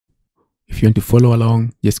if you want to follow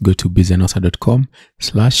along, just go to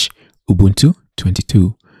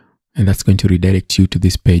bizenosa.com/Ubuntu22, and that's going to redirect you to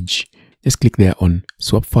this page. Just click there on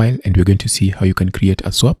swap file, and we're going to see how you can create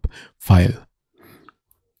a swap file.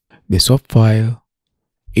 The swap file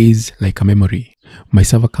is like a memory. My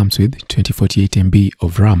server comes with 2048 MB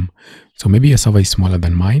of RAM. So maybe your server is smaller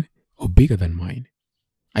than mine or bigger than mine.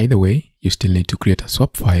 Either way, you still need to create a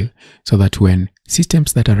swap file so that when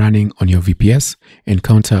systems that are running on your VPS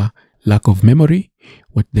encounter lack of memory,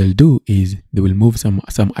 what they'll do is they will move some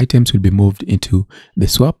items will be moved into the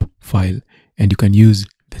swap file, and you can use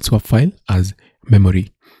the swap file as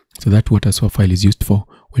memory. So that's what a swap file is used for.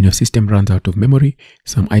 When your system runs out of memory,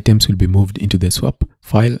 some items will be moved into the swap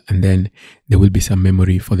file, and then there will be some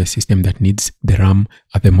memory for the system that needs the RAM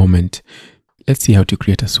at the moment. Let's see how to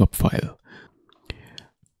create a swap file.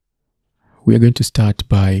 We are going to start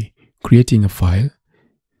by creating a file,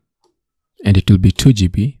 and it will be 2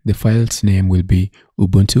 GB. The file's name will be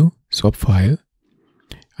Ubuntu swap file.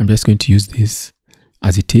 I'm just going to use this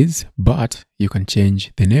as it is, but you can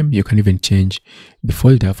change the name. You can even change the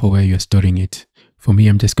folder for where you're storing it. For me,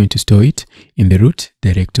 I'm just going to store it in the root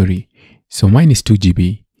directory. So mine is 2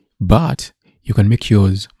 GB, but you can make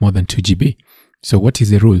yours more than 2 GB. So what is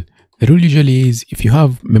the rule? The rule usually is if you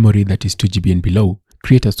have memory that is 2 GB and below,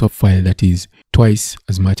 create a swap file that is twice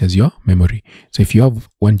as much as your memory. So if you have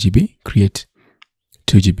 1 GB, create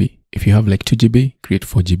 2 GB. If you have like 2 GB, create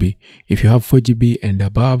 4 GB. If you have 4 GB and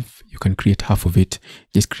above, you can create half of it.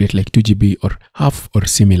 Just create like 2 GB or half or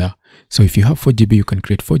similar. So if you have 4 GB, you can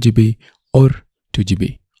create 4 GB or 2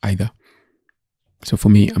 GB either. So for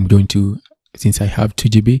me, I'm going to, since I have 2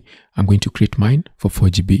 GB, I'm going to create mine for 4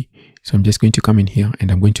 GB. So I'm just going to come in here and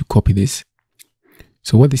I'm going to copy this.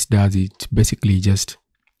 So what this does, it basically just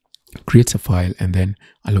creates a file and then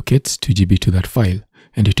allocates 2 GB to that file,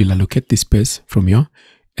 and it will allocate the space from your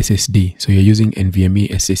SSD. So you're using NVMe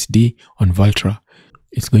SSD on Valtra.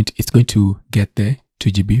 It's going to get the 2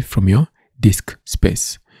 GB from your disk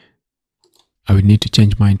space. I will need to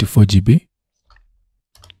change mine to 4 GB.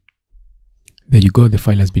 There you go, the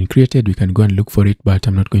file has been created. We can go and look for it, but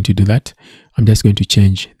I'm not going to do that. I'm just going to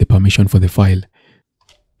change the permission for the file.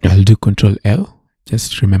 I'll do Control L.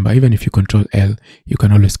 Just remember, even if you Control L, you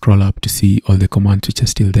can always scroll up to see all the commands which are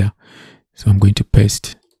still there. So I'm going to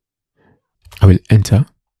paste. I will enter.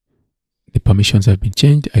 The permissions have been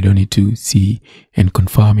changed. I don't need to see and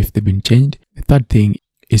confirm if they've been changed. The third thing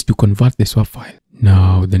is to convert the swap file.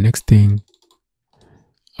 Now, the next thing,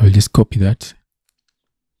 I will just copy that.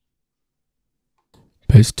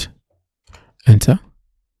 Paste. Enter.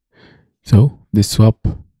 So the swap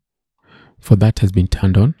for that has been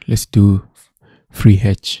turned on. Let's do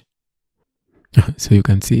FreeH. So you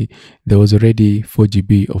can see there was already 4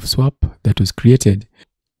 GB of swap that was created,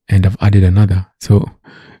 and I've added another. So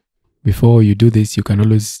before you do this, you can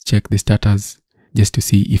always check the status just to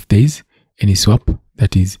see if there is any swap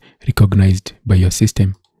that is recognized by your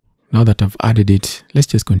system. Now that I've added it, let's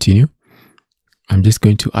just continue. I'm just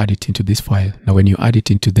going to add it into this file. Now when you add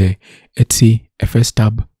it into the HestiaCP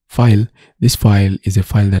tab file, this file is a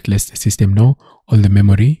file that lets the system know all the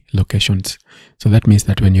memory locations. So that means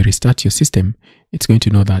that when you restart your system, it's going to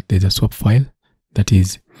know that there's a swap file that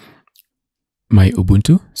is my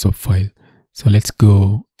Ubuntu swap file. So let's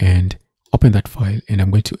go and open that file, and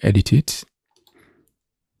I'm going to edit it.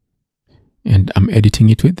 And I'm editing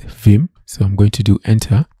it with Vim. So I'm going to do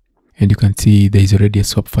enter, and you can see there's already a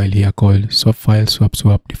swap file here called swap file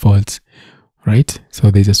swap defaults, right?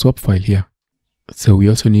 So there's a swap file here. So we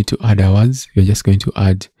also need to add ours. We're just going to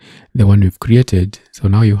add the one we've created. So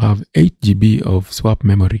now you have 8 GB of swap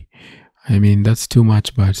memory. I mean, that's too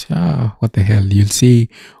much, but what the hell? You'll see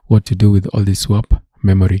what to do with all this swap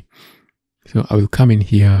memory. So I will come in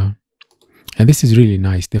here, and this is really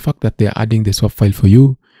nice. The fact that they're adding the swap file for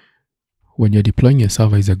you when you're deploying your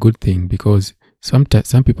server is a good thing, because some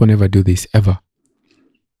people never do this ever.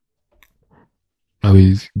 I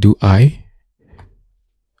will do I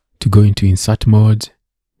to go into insert mode,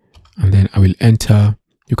 and then I will enter.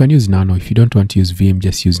 You can use nano. If you don't want to use Vim,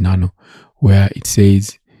 just use nano, where it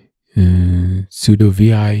says sudo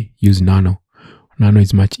vi, use nano. Nano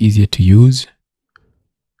is much easier to use.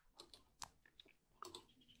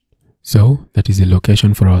 So that is the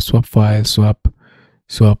location for our swap file. Swap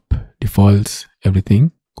defaults,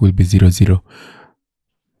 everything will be 00.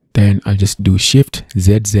 Then I'll just do Shift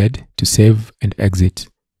ZZ to save and exit.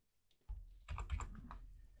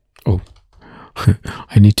 Oh,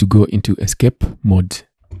 I need to go into escape mode.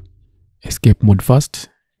 Escape mode first.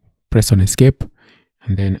 Press on escape,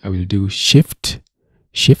 and then I will do Shift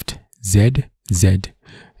ZZ,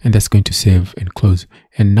 and that's going to save and close.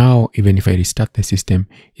 And now even if I restart the system,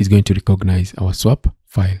 it's going to recognize our swap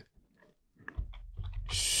file.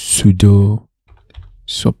 Sudo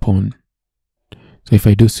swap on. So if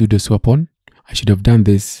I do sudo swap on, I should have done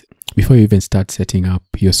this before you even start setting up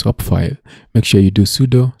your swap file. Make sure you do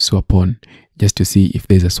sudo swap on just to see if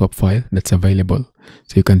there's a swap file that's available.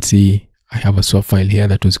 So you can see I have a swap file here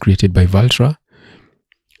that was created by Valtra,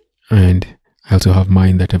 and I also have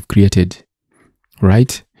mine that I've created,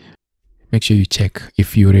 right? Make sure you check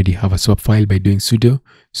if you already have a swap file by doing sudo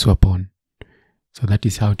swap on. So that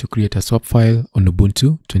is how to create a swap file on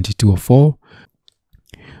Ubuntu 22.04.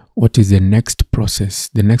 What is the next process?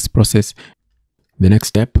 The next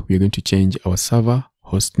step, we're going to change our server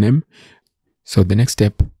host name. So the next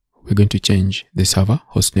step, we're going to change the server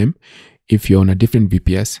host name. If you're on a different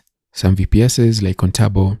VPS, some VPSes like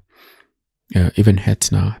Contabo, even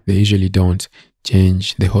Hestna, they usually don't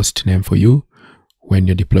change the host name for you when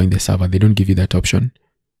you're deploying the server. They don't give you that option.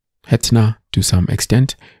 Hestna to some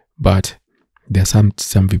extent, but there are some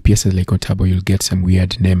VPSes like Contabo, you'll get some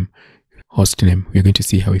weird name, host name. We're going to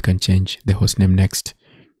see how we can change the host name next.